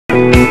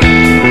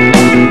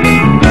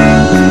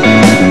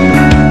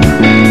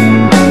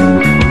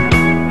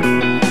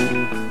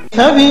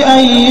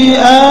فبأي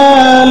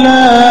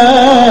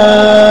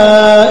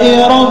آلاء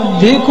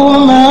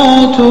ربكما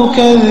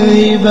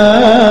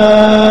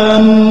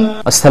تكذبان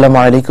السلام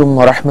عليكم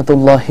ورحمة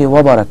الله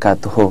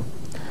وبركاته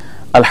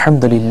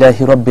الحمد لله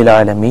رب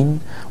العالمين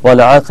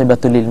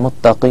والعاقبة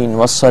للمتقين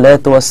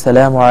والصلاة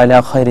والسلام على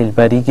خير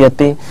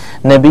البرية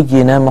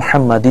نبينا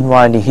محمد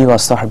وآله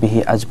وصحبه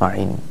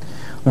أجمعين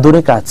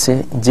দূরে কাছে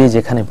যে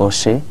যেখানে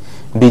বসে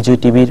বিজয়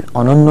টিভির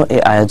অনন্য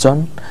এই আয়োজন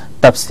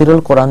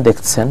তাফসিরুল কোরআন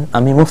দেখছেন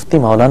আমি মুফতি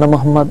মাওলানা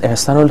মোহাম্মদ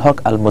আহসানুল হক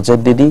আল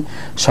মুজাদ্দিদি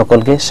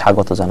সকলকে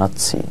স্বাগত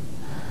জানাচ্ছি।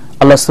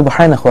 আল্লাহ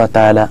সুবহানাহু ওয়া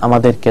তাআলা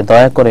আমাদেরকে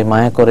দয়া করে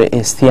মায়া করে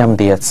এই সিয়াম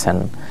দিয়েছেন।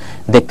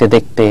 দেখতে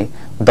দেখতে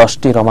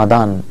 10টি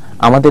রমাদান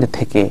আমাদের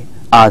থেকে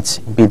আজ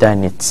বিদায়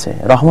নিচ্ছে।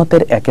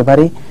 রহমতের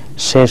একেবারে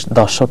শেষ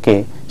দশকে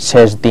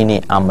শেষ দিনে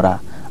আমরা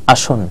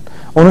আসুন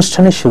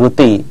অনুষ্ঠানের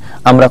শুরুতেই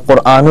আমরা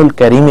কোরআনুল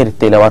কারীমের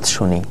তেলাওয়াত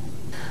শুনি।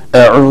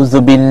 আউযু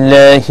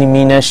বিল্লাহি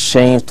মিনাশ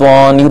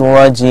শাইতানির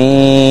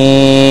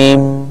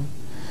রাজীম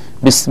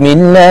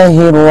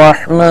বিসমিল্লাহির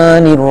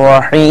রহমানির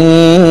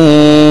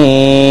রহিম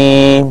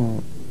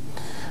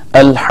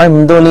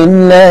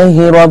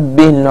আলহামদুলিল্লাহি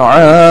রাব্বিল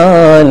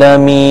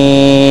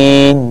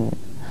আলামিন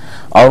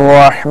আর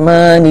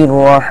রহমানির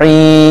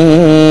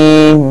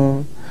রহিম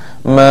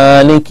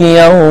মালিকি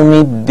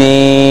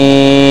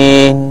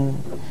ইয়াউমিদ্দিন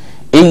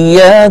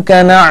إياك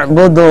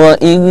نعبد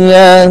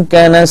وإياك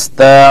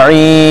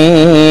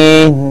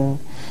نستعين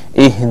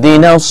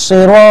اهدنا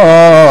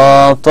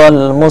الصراط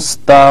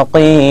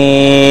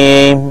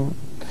المستقيم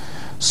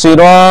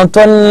صراط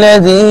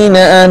الذين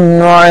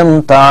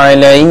أنعمت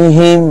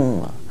عليهم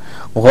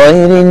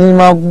غير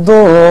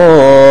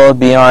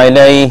المغضوب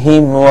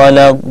عليهم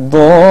ولا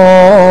الضالين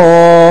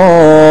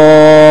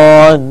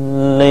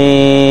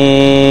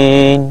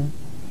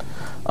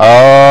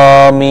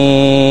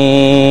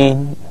آمين।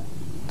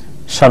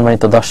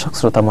 সম্মানিত দর্শক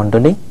শ্রোতা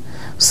মণ্ডলী,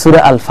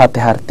 সূরা আল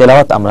ফাতিহার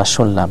তেলাওয়াত আমরা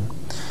শুনলাম।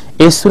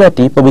 এই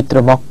সূরাটি পবিত্র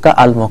মক্কা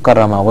আল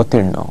মুকাররমা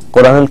অবতীর্ণ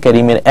কোরআনুল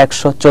কারীমের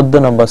 114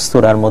 নম্বর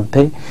সূরার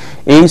মধ্যে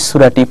এই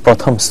সূরাটি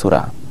প্রথম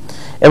সূরা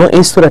এবং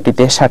এই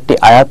সূরাটিতে 7টি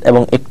আয়াত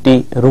এবং একটি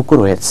রুকু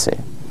রয়েছে।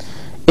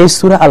 এই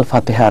সূরা আল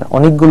ফাতিহার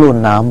অনেকগুলো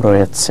নাম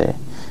রয়েছে।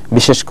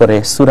 বিশেষ করে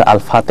সূরা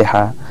আল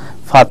ফাতিহা,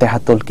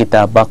 ফাতিহাতুল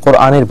কিতাব বা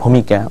কোরআনের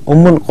ভূমিকা,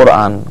 উম্মুল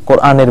কোরআন,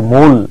 কোরআনের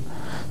মূল,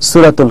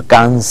 সূরাতুল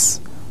কানজ,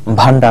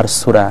 ভান্ডার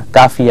সূরা,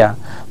 কাফিয়া,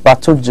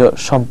 প্রাচুর্য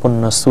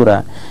সম্পন্ন সূরা,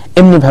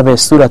 এমনি ভাবে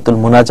সূরাতুল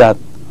মুনাজাত,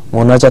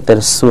 মুনাজাতের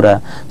সূরা,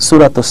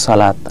 সূরাতুস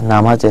সালাত,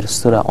 নামাজের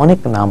সূরা, অনেক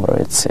নাম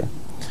রয়েছে।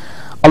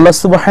 আল্লাহ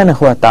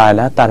সুবহানাহু ওয়া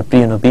তাআলা তার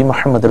প্রিয় নবী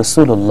মুহাম্মদ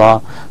রাসূলুল্লাহ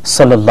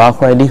সাল্লাল্লাহু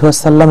আলাইহি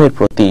ওয়াসাল্লামের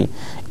প্রতি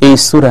এই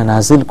সূরা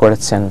নাযিল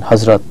করেছেন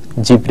হযরত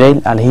জিবরাইল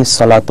আলাইহিস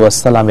সালাতু ওয়াস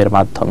সালামের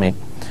মাধ্যমে।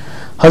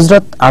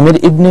 হযরত আমির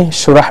ইবনে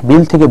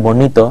শুরাহবিল থেকে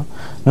বর্ণিত,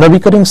 নবী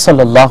করিম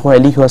সাল্লাল্লাহু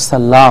আলাইহি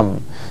ওয়াসাল্লাম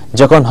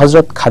যখন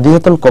হযরত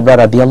খাদিজাতুল কুবরা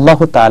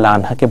রাদিয়াল্লাহু তাআলা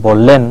আনহাকে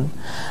বললেন,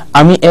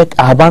 আমি এক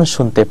আহ্বান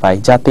শুনতে পাই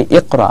যাতে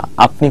ইকরা,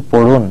 আপনি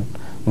পড়ুন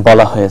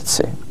বলা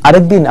হয়েছে।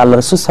 আরেকদিন আল্লাহ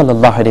রাসূল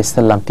সাল্লাল্লাহু আলাইহি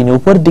ওয়াসাল্লাম তিনি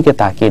উপর দিকে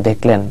তাকিয়ে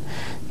দেখলেন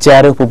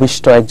চেয়ারে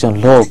উপবিষ্ট একজন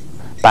লোক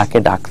তাকে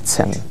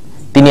ডাকছেন।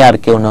 তিনি আর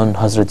কেউ নন,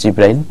 হযরত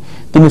জিবরাইল।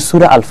 তিনি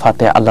সূরা আল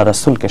ফাতিহা আল্লাহ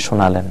রাসূলকে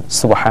শোনালেন।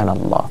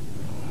 সুবহানাল্লাহ।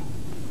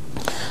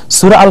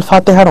 সূরা আল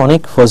ফাতিহার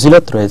অনেক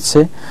ফজিলত রয়েছে।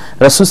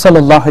 রাসূল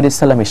সাল্লাল্লাহু আলাইহি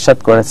ওয়াসাল্লাম ইরশাদ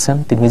করেছেন,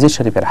 তিরমিজি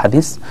শরীফের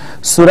হাদিস,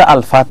 সূরা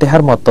আল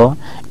ফাতিহার মতো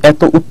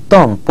এত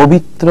উত্তম,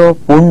 পবিত্র,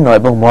 পূর্ণ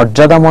এবং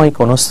মর্যাদাময়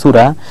কোন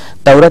সূরা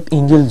তাওরাত,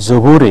 ইনজিল,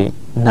 জবুরে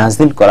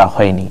নাযিল করা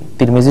হয়নি।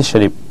 তিরমিজি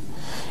শরীফ।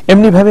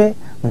 এমনি ভাবে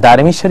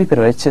দারমি শরীফে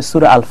রয়েছে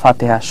সূরা আল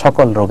ফাতিহা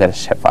সকল রোগের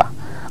শিফা।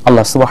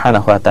 আল্লাহ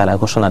সুবহানাহু ওয়া তাআলা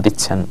ঘোষণা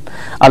দিচ্ছেন,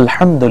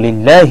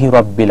 আলহামদুলিল্লাহি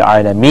রাব্বিল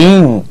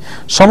আলামিন,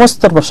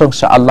 সমস্ত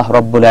প্রশংসা আল্লাহ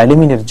রাব্বুল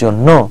আলামিনের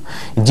জন্য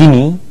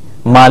যিনি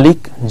মালিক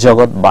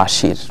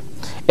জগৎবাসীর।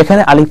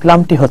 এখানে আলিফ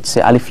লামটি হচ্ছে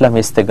আলিফ লাম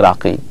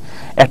ইস্তিগরাকি।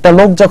 একটা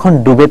লোক যখন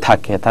ডুবে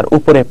থাকে, তার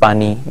উপরে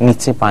পানি,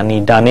 নিচে পানি,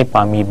 ডানে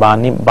পানি,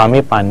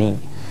 বামে পানি,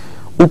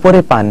 উপরে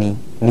পানি,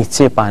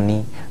 নিচে পানি,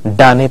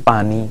 ডানে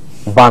পানি,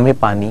 বামে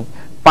পানি,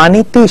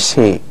 পানিতে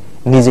সে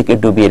নিজেকে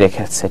ডুবিয়ে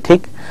রেখেছে।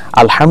 ঠিক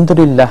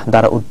আলহামদুলিল্লাহ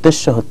দ্বারা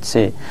উদ্দেশ্য হচ্ছে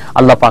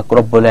আল্লাহ পাক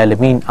রব্বুল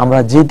আলামিন, আমরা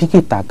যেদিকে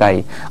তাকাই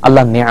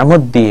আল্লাহ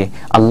নিয়ামত দিয়ে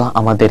আল্লাহ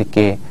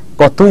আমাদেরকে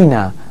কতই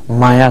না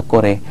মায়া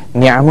করে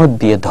নিয়ামত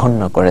দিয়ে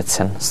ধন্য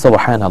করেছেন।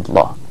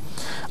 সুবহানাল্লাহ।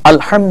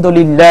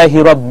 আলহামদুলিল্লাহি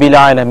রাব্বিল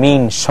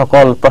আলামিন,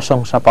 সকল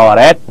প্রশংসা পাওয়ার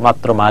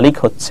একমাত্র মালিক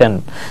হচ্ছেন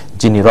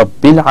যিনি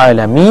রব্বিল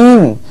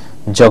আলামিন,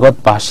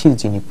 জগৎবাসীর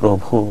যিনি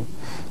প্রভু,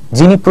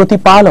 যিনি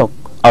প্রতিপালক।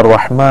 আর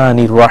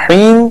রহমানির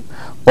রহিম,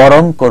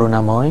 পরম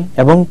করুণাময়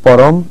এবং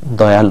পরম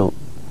দয়ালু।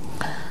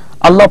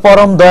 আল্লাহ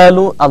পরম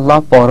দয়ালু, আল্লাহ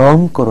পরম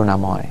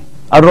করুণাময়।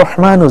 আর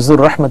রহমান যুর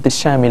রাহমাতিশ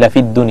শামিলা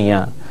ফিদ দুনিয়া,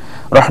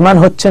 রহমান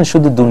হচ্ছেন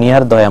শুধু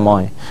দুনিয়ার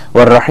দয়াময়।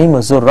 ওয়ার রহিম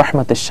যুর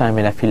রাহমাতিশ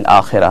শামিলা ফিল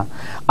আখিরা,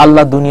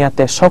 আল্লাহ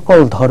দুনিয়াতে সকল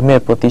ধর্মের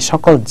প্রতি,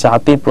 সকল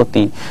জাতির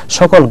প্রতি,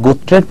 সকল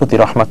গোত্রের প্রতি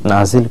রহমত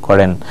নাজিল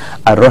করেন।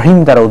 আর রহিম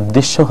দ্বারা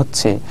উদ্দেশ্য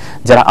হচ্ছে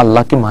যারা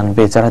আল্লাহকে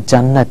মানবে, যারা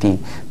জান্নাতি,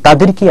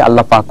 তাদেরকে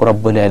আল্লাহ পাক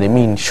রব্বুল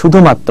আলামিন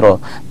শুধুমাত্র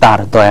তার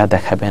দয়া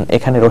দেখাবেন।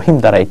 এখানে রহিম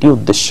দ্বারা এটি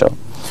উদ্দেশ্য।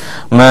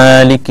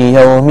 মালিকি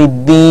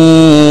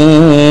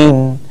ইয়াউমিদ্দিন,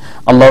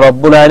 আল্লাহ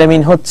রাব্বুল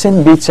আলামিন হচ্ছেন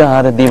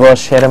বিচার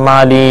দিবসের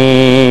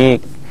মালিক।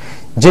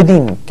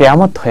 যেদিন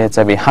কিয়ামত হয়ে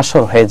যাবে,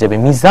 হাসর হয়ে যাবে,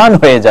 মিজান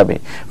হয়ে যাবে,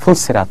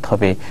 ফুলসিরাত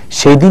হবে,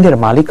 সেই দিনের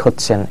মালিক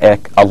হচ্ছেন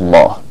এক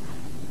আল্লাহ।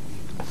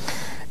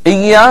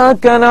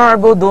 ইয়াকা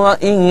না'বুদু ওয়া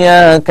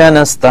ইয়াকা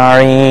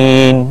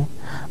নাস্তাঈন,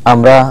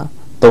 আমরা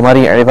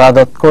তোমারই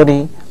ইবাদত করি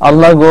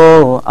আল্লাহ গো,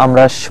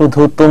 আমরা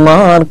শুধু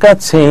তোমার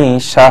কাছে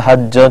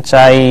সাহায্য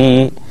চাই।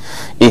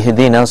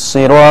 ইহদিনাস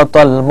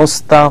সিরাতাল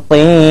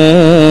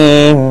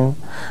মুস্তাকিম,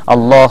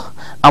 আল্লাহ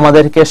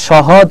আমাদেরকে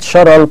সহজ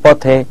সরল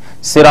পথে,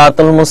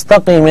 সিরাতুল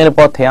মুস্তাকিমের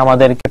পথে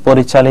আমাদেরকে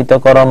পরিচালিত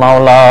করো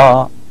মাওলা।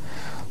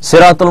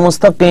 সিরাতুল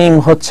মুস্তাকিম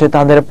হচ্ছে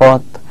তাদের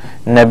পথ,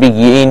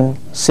 নবিয়্যিন,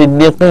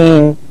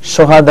 সিদ্দিকিন,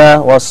 শুহাদা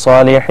ওয়াস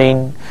সালিহিন,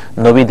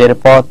 নবীদের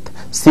পথ,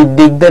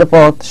 সিদ্দিকদের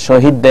পথ,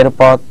 শহীদদের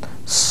পথ,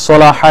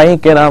 সুলাহায়ে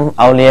কেরাম,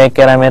 আউলিয়ায়ে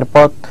কেরামের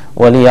পথ,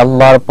 ওলি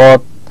আল্লাহর পথ।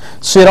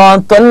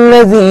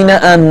 সিরাতাল্লাযীনা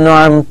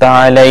আন'আমতা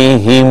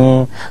আলাইহিম,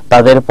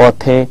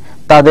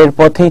 তাদের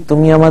পথে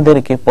তুমি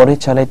আমাদেরকে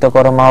পরিচালিত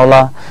করো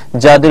মাওলা,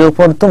 যাদের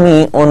উপর তুমি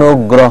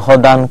অনুগ্রহ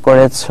দান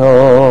করেছো।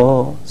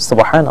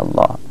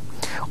 সুবহানাল্লাহ।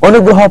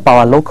 অনুগ্রহ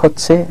পাওয়া লোক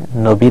হচ্ছে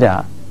নবীরা,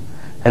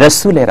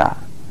 রাসূলেরা,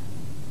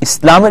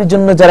 ইসলামের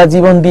জন্য যারা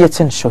জীবন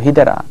দিয়েছেন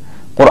শহীদেরা,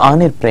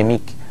 কোরআনের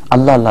প্রেমিক,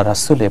 আল্লাহ আল্লাহ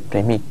রাসূলের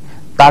প্রেমিক,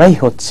 তারাই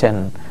হচ্ছেন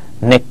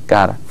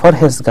নেককার,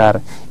 ফরহেজগার,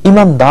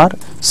 ঈমানদার,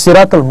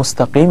 সিরাতুল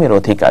মুস্তাকিমের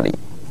অধিকারী।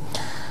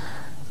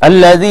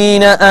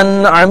 আল্লাযীনা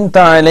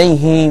আন'আমতা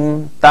আলাইহিম,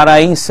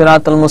 তারাই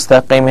সিরাতুল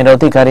মুস্তাকিমের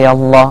অধিকারী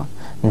আল্লাহ,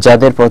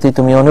 যাদের প্রতি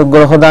তুমি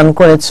অনুগ্রহ দান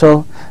করেছো,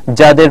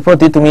 যাদের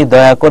প্রতি তুমি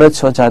দয়া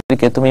করেছো,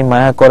 যাদেরকে তুমি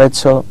মায়া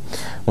করেছো।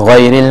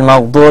 গায়রিল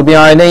মাগদুবি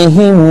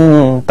আলাইহিম,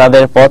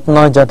 তাদের পথ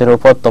নয় যাদের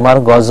উপর তোমার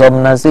গজব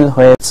নাজিল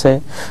হয়েছে।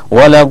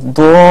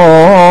 ওয়ালাদ-দাল্লিন,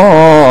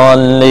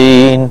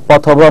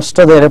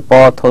 পথভ্রষ্টদের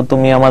পথ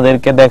তুমি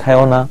আমাদেরকে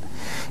দেখাও না।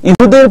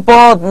 ইহুদের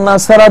পথ,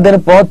 নাসারাদের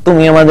পথ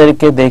তুমি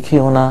আমাদেরকে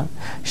দেখিও না।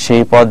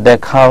 সেই পথ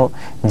দেখাও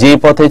যে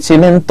পথে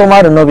ছিলেন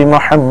তোমার নবী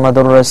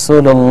মুহাম্মদুর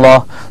রাসূলুল্লাহ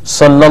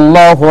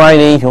সাল্লাল্লাহু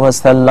আলাইহি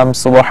ওয়াসাল্লাম।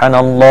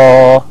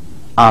 সুবহানাল্লাহ।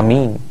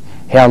 আমিন।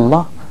 হে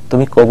আল্লাহ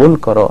তুমি কবুল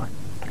করো,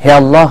 হে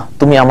আল্লাহ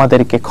তুমি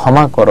আমাদেরকে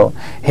ক্ষমা করো,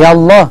 হে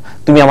আল্লাহ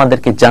তুমি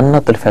আমাদেরকে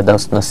জান্নাতুল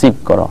ফেরদাউস নসিব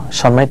করো।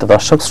 সম্মানিত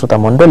দর্শক শ্রোতা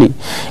মণ্ডলী,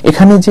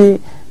 এখানে যে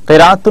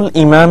কিরাতুল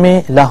ইমামে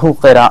লাহু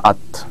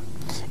কিরাআত,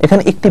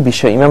 এখানে একটি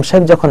বিষয়, ইমাম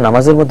সাহেব যখন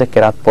নামাজের মধ্যে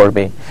কেরাত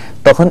পড়বে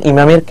তখন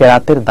ইমামের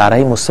কেরাতের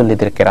দ্বারাই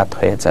মুসল্লিদের কেরাত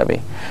হয়ে যাবে।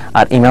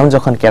 আর ইমাম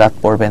যখন কেরাত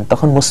পড়বেন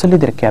তখন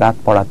মুসল্লিদের কেরাত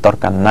পড়ার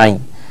দরকার নাই।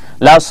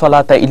 লা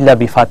সালাতা ইল্লা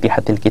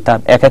বিফাতিহাতিল কিতাব,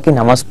 একাকি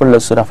নামাজ পড়লে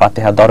সূরা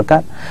ফাতিহা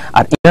দরকার।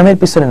 আর ইমামের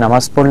পিছনে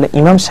নামাজ পড়লে,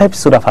 ইমাম সাহেব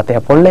সূরা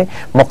ফাতিহা পড়লে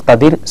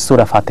মুক্তাদির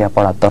সূরা ফাতিহা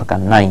পড়ার দরকার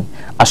নাই।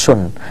 আসুন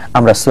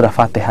আমরা সূরা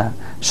ফাতিহা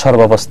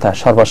সর্বাবস্থা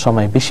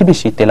সর্বসময় বেশি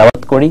বেশি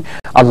তেলাওয়াত করি,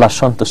 আল্লাহর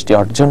সন্তুষ্টি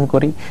অর্জন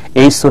করি।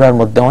 এই সূরার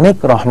মধ্যে অনেক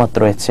রহমত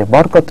রয়েছে,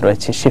 বরকত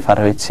রয়েছে, শিফা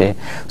রয়েছে।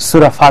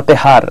 সূরা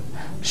ফাতিহার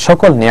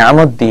সকল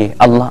নিয়ামত দিয়ে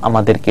আল্লাহ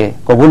আমাদেরকে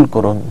কবুল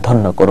করুন,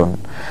 ধন্য করুন।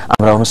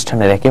 আমরা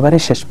অনুষ্ঠানের একেবারে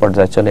শেষ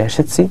পর্যায়ে চলে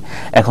এসেছি।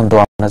 এখন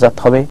দোয়া মোনাজাত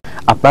হবে।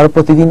 আপনারা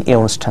প্রতিদিন এই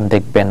অনুষ্ঠান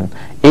দেখবেন,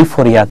 এই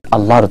ফরিয়াদ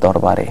আল্লাহর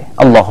দরবারে।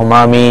 আল্লাহুম্মা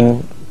আমিন।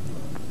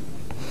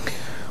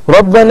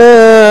 ربنا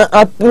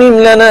أتمم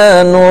لنا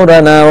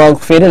نورنا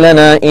واغفر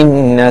لنا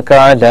إنك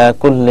على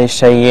كل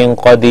شيء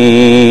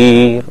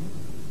قدير.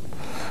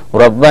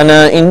 ربنا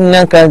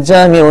إنك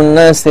جامع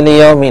الناس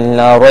ليوم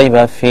لا ريب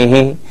فيه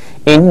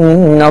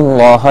إن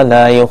الله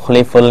لا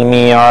يخلف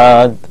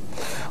الميعاد.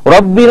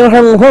 رب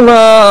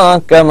ارحمهما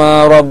كما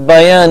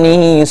ربياني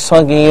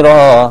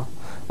صغيرا.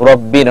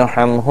 رب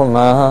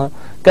ارحمهما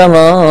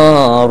كما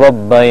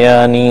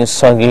ربياني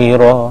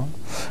صغيرا.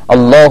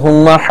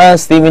 আল্লাহুম্মা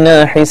হাসিবনা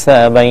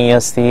হিসাবান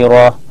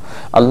ইয়াসীরা।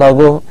 আল্লাহ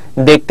গো,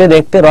 দেখতে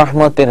দেখতে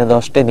রহমতের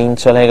 10টি দিন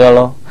চলে গেল,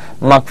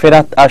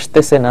 মাগফিরাত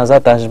আসতেছে,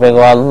 নাজাত আসবে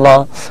গো আল্লাহ,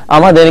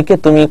 আমাদেরকে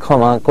তুমি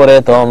ক্ষমা করে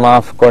দাও,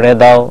 মাফ করে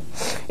দাও।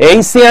 এই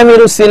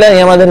সিয়ামের উসিলায়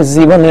আমাদের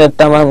জীবনের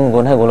तमाम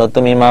গুনাহগুলো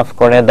তুমি মাফ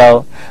করে দাও।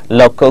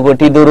 লক্ষ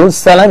কোটি দুরূদ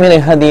সালামের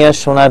হাদিয়া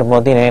সোনার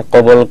মদিনায়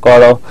কবুল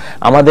করো।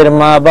 আমাদের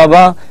মা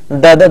বাবা,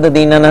 দাদা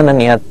দাদি, নানা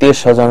নানি, আত্মীয়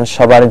স্বজন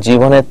সবার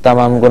জীবনের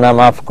तमाम গুনাহ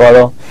মাফ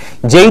করো।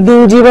 যেই দিন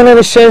জীবনের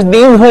শেষ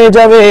দিন হয়ে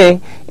যাবে,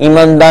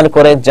 ঈমানদার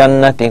করে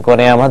জান্নাতি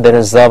করে আমাদের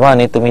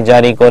জবানে তুমি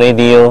জারি করে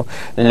দিও,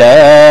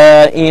 লা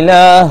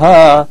ইলাহা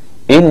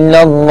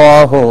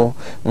ইল্লাল্লাহু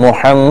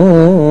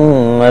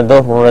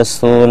মুহাম্মাদুর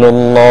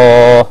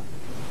রাসূলুল্লাহ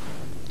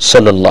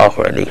সাল্লাল্লাহু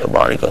আলাইহি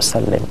ওয়া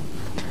সাল্লাম।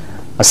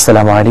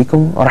 আসসালামু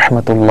আলাইকুম ওয়া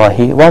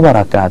রাহমাতুল্লাহি ওয়া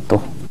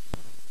বারাকাতুহু।